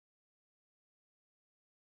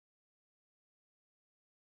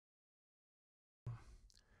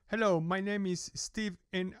Hello, my name is Steve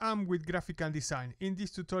and I'm with Graphic&Design. In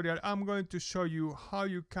this tutorial, I'm going to show you how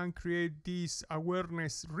you can create these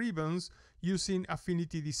awareness ribbons using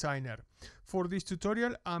Affinity Designer. For this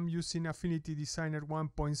tutorial, I'm using Affinity Designer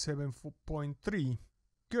 1.7.3.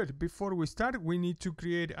 Good, before we start, we need to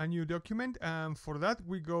create a new document, and for that,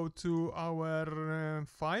 we go to our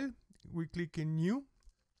file, we click in New.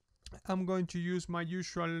 I'm going to use my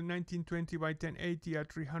usual 1920 by 1080 at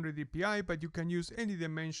 300 dpi, but you can use any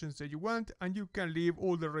dimensions that you want, and you can leave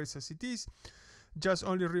all the rest as it is. Just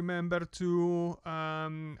only remember to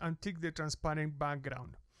untick the transparent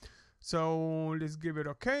background. So let's give it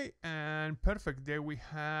OK, and perfect. There we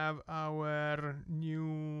have our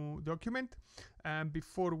new document. And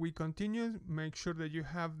before we continue, make sure that you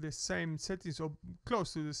have the same settings or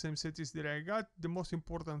close to the same settings that I got. The most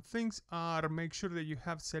important things are make sure that you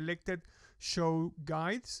have selected show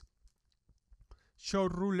guides, show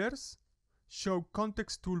rulers, show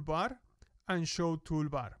context toolbar, and show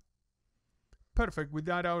toolbar. Perfect. With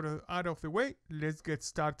that out of the way, let's get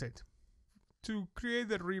started. To create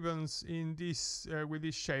the ribbons in this with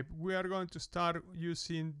this shape, we are going to start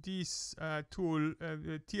using this tool,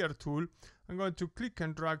 the tier tool. I'm going to click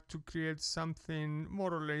and drag to create something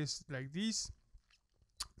more or less like this.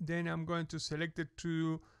 Then I'm going to select it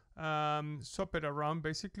to swap it around,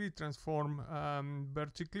 basically transform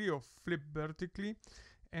vertically or flip vertically.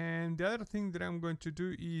 And the other thing that I'm going to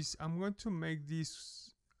do is I'm going to make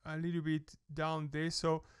this a little bit down there,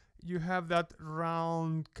 so you have that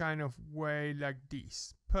round kind of way like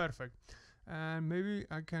this. Perfect. And maybe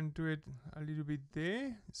I can do it a little bit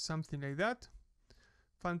there, something like that.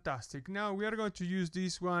 Fantastic. Now we are going to use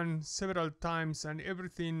this one several times, and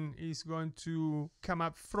everything is going to come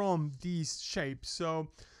up from this shape. So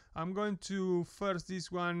I'm going to first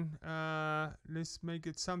this one, let's make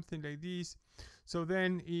it something like this. So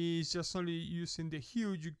then it's just only using the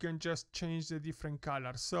hue, you can just change the different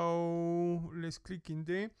color. So let's click in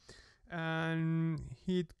there and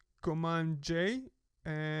hit Command J,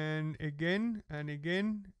 and again and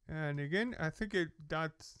again and again. I think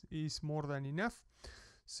that is more than enough.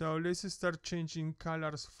 So let's start changing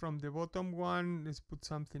colors from the bottom one. Let's put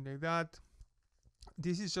something like that.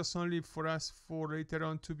 This is just only for us for later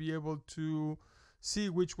on to be able to see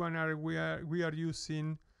which one we are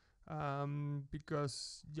using,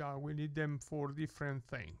 because yeah, we need them for different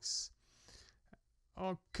things.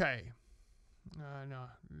 Okay. No,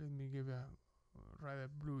 let me give a rather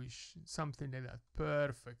bluish, something like that.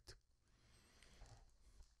 Perfect.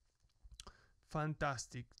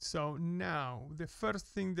 Fantastic. So now the first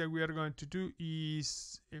thing that we are going to do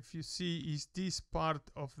is, if you see, is this part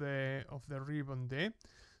of the ribbon there.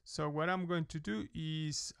 So what I'm going to do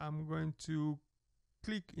is I'm going to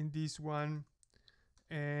click in this one,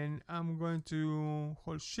 and I'm going to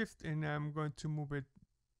hold shift, and I'm going to move it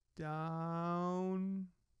down,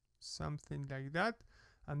 something like that,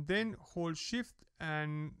 and then hold shift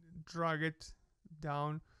and drag it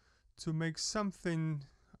down to make something.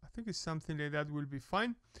 I think it's something like that will be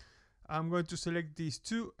fine. I'm going to select these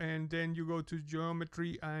two, and then you go to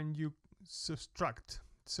geometry and you subtract.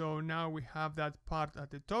 So now we have that part at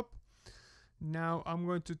the top. Now I'm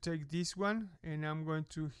going to take this one, and I'm going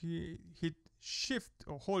to hit shift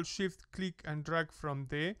or hold shift, click and drag from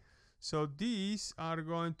there. So these are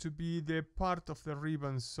going to be the part of the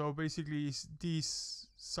ribbons. So basically it's this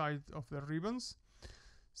side of the ribbons.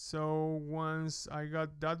 So once I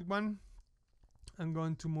got that one, I'm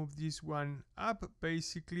going to move this one up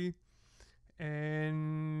basically,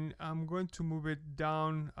 and I'm going to move it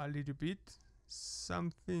down a little bit,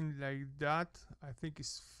 something like that. I think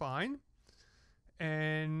it's fine.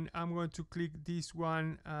 And I'm going to click this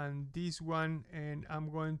one and this one, and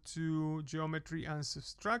I'm going to geometry and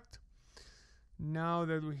subtract. Now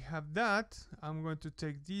that we have that, I'm going to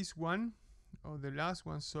take this one, or the last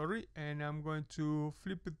one, sorry, and I'm going to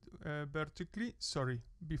flip it vertically. Sorry,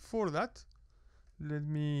 before that, let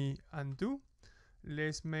me undo.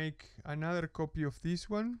 Let's make another copy of this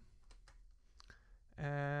one,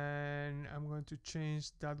 and I'm going to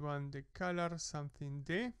change that one, the color, something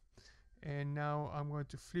there. And now I'm going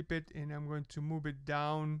to flip it, and I'm going to move it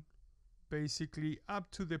down basically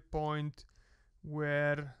up to the point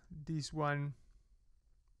where this one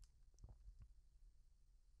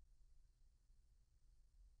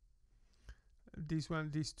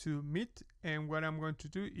these two meet. And what I'm going to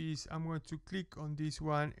do is I'm going to click on this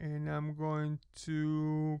one, and I'm going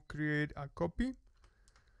to create a copy,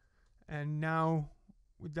 and now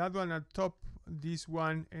with that one at top, this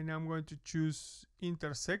one, and I'm going to choose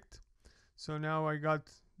intersect. So now I got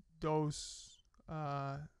those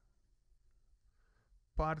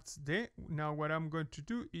parts there. Now what I'm going to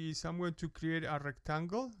do is I'm going to create a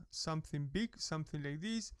rectangle, something big, something like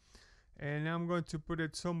this, and I'm going to put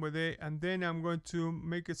it somewhere there, and then I'm going to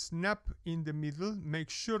make a snap in the middle,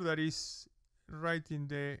 make sure that it's right in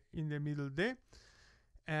the middle there.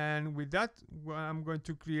 And with that, I'm going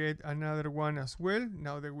to create another one as well,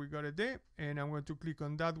 now that we got it there, and I'm going to click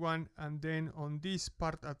on that one, and then on this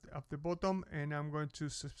part at the bottom, and I'm going to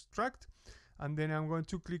subtract, and then I'm going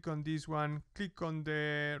to click on this one, click on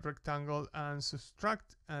the rectangle and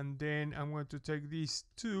subtract, and then I'm going to take these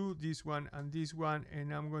two, this one and this one,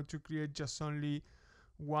 and I'm going to create just only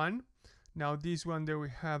one. Now this one that we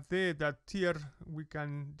have there, that tier, we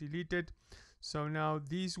can delete it. So now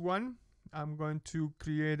this one, I'm going to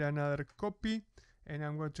create another copy, and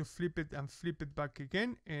I'm going to flip it and flip it back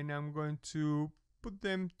again, and I'm going to put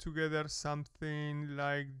them together something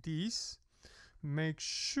like this. Make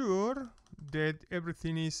sure that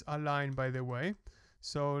everything is aligned, by the way.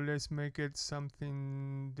 So let's make it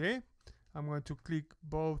something there. I'm going to click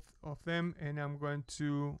both of them, and I'm going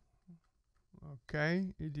to,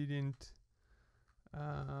 okay, it didn't,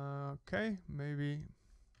 okay, maybe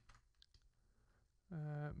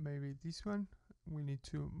this one, we need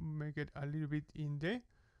to make it a little bit in there.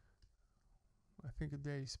 I think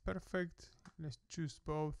there is perfect. Let's choose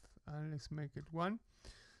both and let's make it one.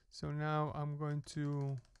 So now I'm going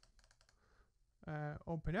to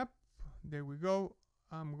open up. There we go.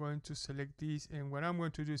 I'm going to select these, and what I'm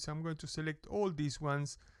going to do is I'm going to select all these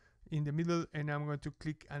ones in the middle, and I'm going to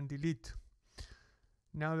click and delete.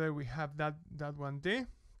 Now that we have that one there,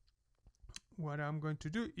 what I'm going to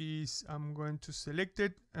do is I'm going to select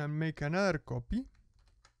it and make another copy.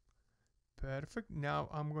 Perfect. Now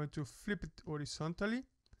I'm going to flip it horizontally.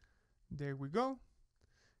 There we go.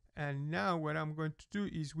 And now what I'm going to do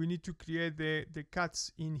is we need to create the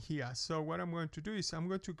cuts in here. So what I'm going to do is I'm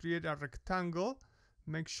going to create a rectangle,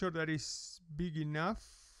 make sure that it's big enough.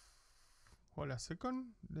 Hold a second,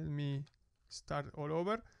 let me start all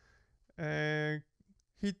over.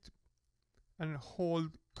 Hit and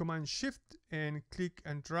hold Command Shift and click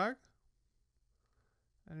and drag,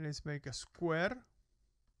 and let's make a square.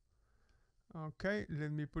 Okay,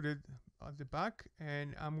 let me put it at the back,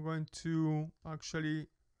 and I'm going to actually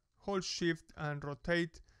hold Shift and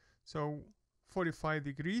rotate, so 45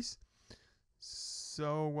 degrees.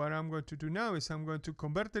 So what I'm going to do now is I'm going to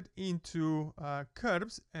convert it into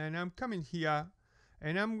curves, and I'm coming here,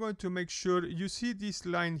 and I'm going to make sure you see this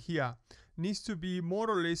line here needs to be more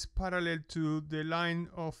or less parallel to the line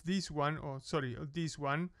of this one, or sorry, this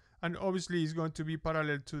one, and obviously it's going to be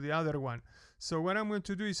parallel to the other one. So what I'm going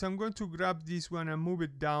to do is I'm going to grab this one and move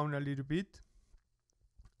it down a little bit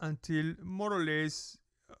until more or less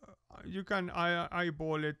you can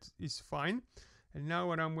eyeball it, is fine. And now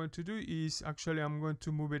what I'm going to do is actually I'm going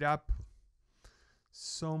to move it up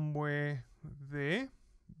somewhere there,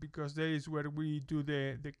 because there is where we do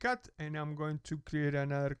the cut, and I'm going to create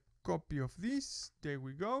another copy of this. There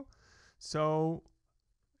we go. So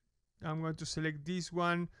I'm going to select this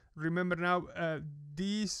one. Remember now,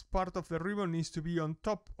 this part of the ribbon needs to be on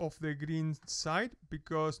top of the green side,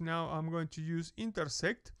 because now I'm going to use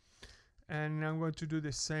intersect, and I'm going to do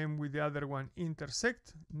the same with the other one,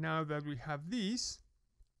 intersect. Now that we have this,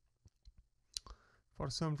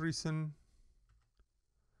 for some reason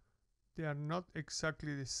they are not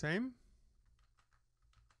exactly the same.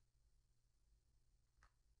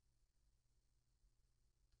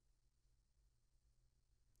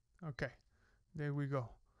 Okay, there we go.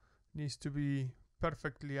 Needs to be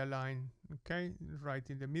perfectly aligned. Okay, right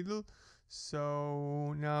in the middle.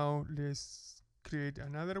 So now let's create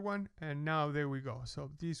another one, and now there we go.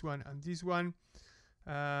 So this one and this one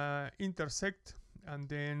intersect, and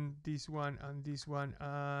then this one and this one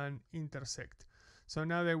and intersect. So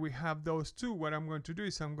now that we have those two, what I'm going to do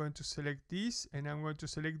is I'm going to select this, and I'm going to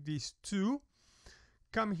select these two.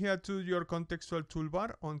 Come here to your contextual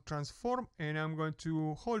toolbar on transform, and I'm going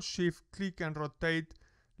to hold shift, click and rotate.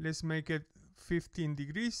 Let's make it 15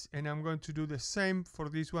 degrees, and I'm going to do the same for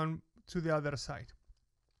this one to the other side.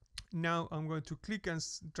 Now I'm going to click and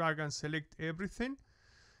drag and select everything,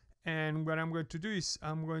 and what I'm going to do is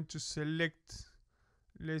I'm going to select,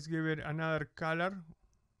 let's give it another color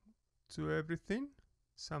to everything,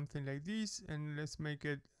 something like this, and let's make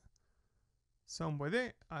it somewhere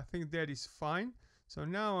there. I think that is fine. So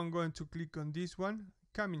now I'm going to click on this one,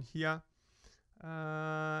 come in here,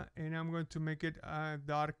 and I'm going to make it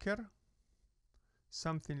darker,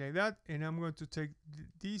 something like that. And I'm going to take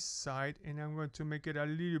this side, and I'm going to make it a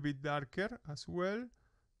little bit darker as well,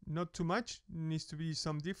 not too much, needs to be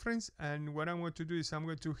some difference. And what I'm going to do is I'm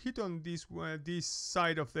going to hit on this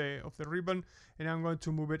side of the ribbon, and I'm going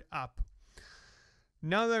to move it up.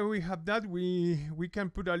 Now that we have that, we can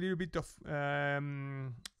put a little bit of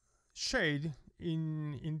shade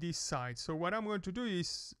in this side. So what I'm going to do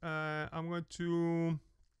is I'm going to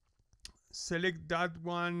select that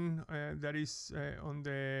one that is on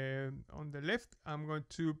the left. I'm going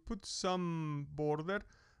to put some border.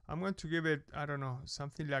 I'm going to give it, I don't know,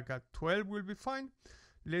 something like a 12 will be fine.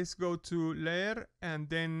 Let's go to layer and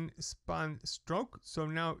then span stroke. So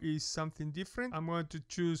now is something different. I'm going to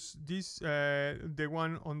choose this, the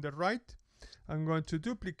one on the right. I'm going to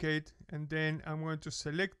duplicate and then I'm going to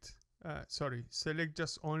select, select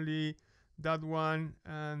just only that one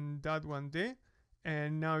and that one there.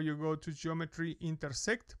 And now you go to geometry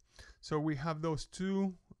intersect. So we have those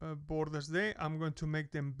two borders there. I'm going to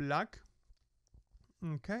make them black.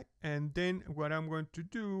 Okay, and then what I'm going to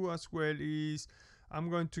do as well is I'm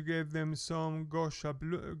going to give them some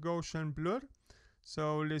Gaussian blur.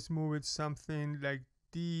 So let's move it something like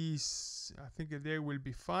this. I think they will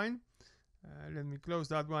be fine. Let me close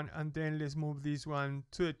that one and then let's move this one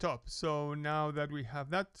to the top. So now that we have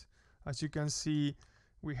that, as you can see,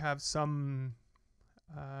 we have some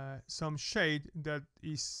shade that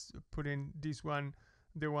is putting this one,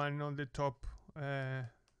 the one on the top,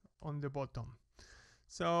 on the bottom.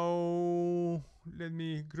 So let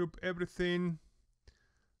me group everything.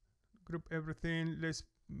 Let's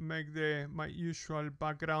make my usual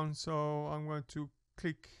background. So I'm going to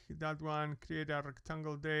click that one, create a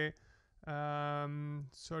rectangle there.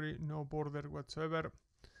 Sorry, no border whatsoever.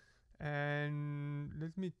 And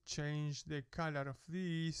let me change the color of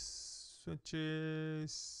this, such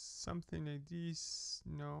as something like this.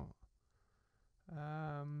 No,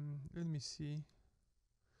 let me see.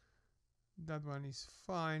 That one is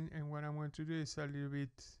fine. And what I'm going to do is a little bit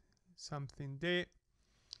something there.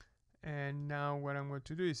 And now what I'm going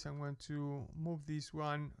to do is I'm going to move this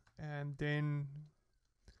one and then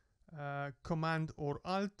Command or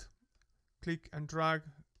Alt, click and drag.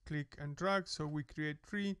 So we create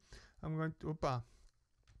 3. I'm going to,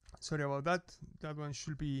 sorry about that. That one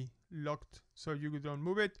should be locked so you don't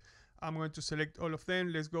move it. I'm going to select all of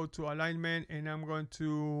them. Let's go to alignment and I'm going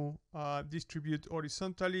to distribute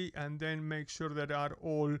horizontally and then make sure that they are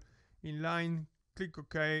all in line. Click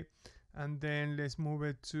OK. And then let's move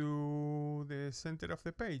it to the center of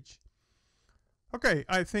the page. Okay,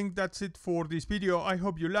 I think that's it for this video. I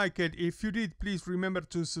hope you like it. If you did, please remember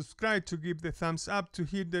to subscribe, to give the thumbs up, to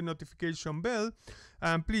hit the notification bell.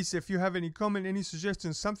 And please, if you have any comment, any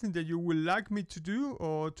suggestions, something that you would like me to do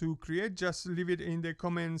or to create, just leave it in the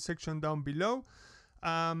comment section down below.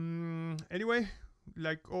 Anyway,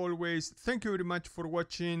 like always, thank you very much for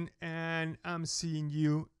watching and I'm seeing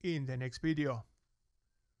you in the next video.